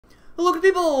Hello good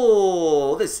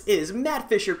people! This is Matt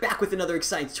Fisher back with another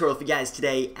exciting tutorial for you guys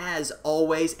today as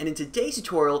always, and in today's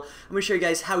tutorial I'm going to show you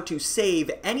guys how to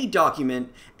save any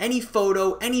document, any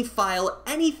photo, any file,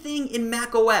 anything in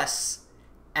macOS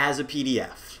as a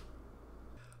PDF.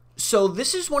 So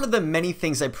this is one of the many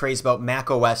things I praise about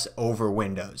macOS over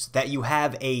Windows, that you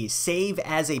have a save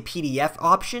as a PDF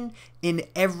option in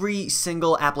every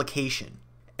single application.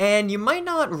 And you might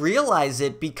not realize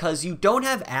it because you don't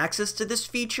have access to this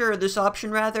feature, or this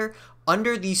option rather,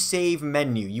 under the Save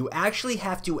menu. You actually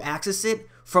have to access it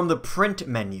from the Print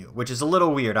menu, which is a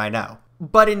little weird, I know.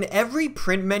 But in every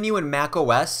Print menu in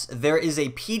macOS, there is a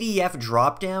PDF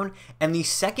dropdown, and the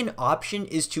second option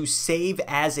is to save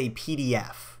as a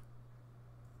PDF.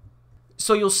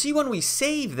 So you'll see when we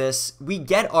save this, we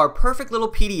get our perfect little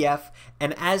PDF,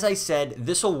 and as I said,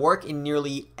 this will work in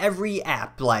nearly every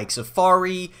app like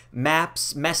Safari,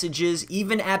 Maps, Messages,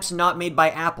 even apps not made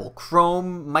by Apple,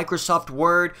 Chrome, Microsoft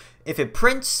Word. If it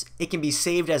prints, it can be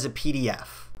saved as a PDF.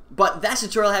 But that's the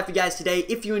tutorial I have for you guys today.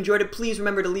 If you enjoyed it, please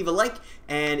remember to leave a like,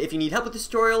 and if you need help with this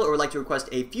tutorial or would like to request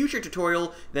a future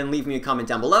tutorial, then leave me a comment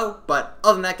down below. But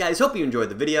other than that, guys, hope you enjoyed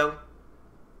the video,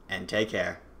 and take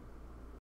care.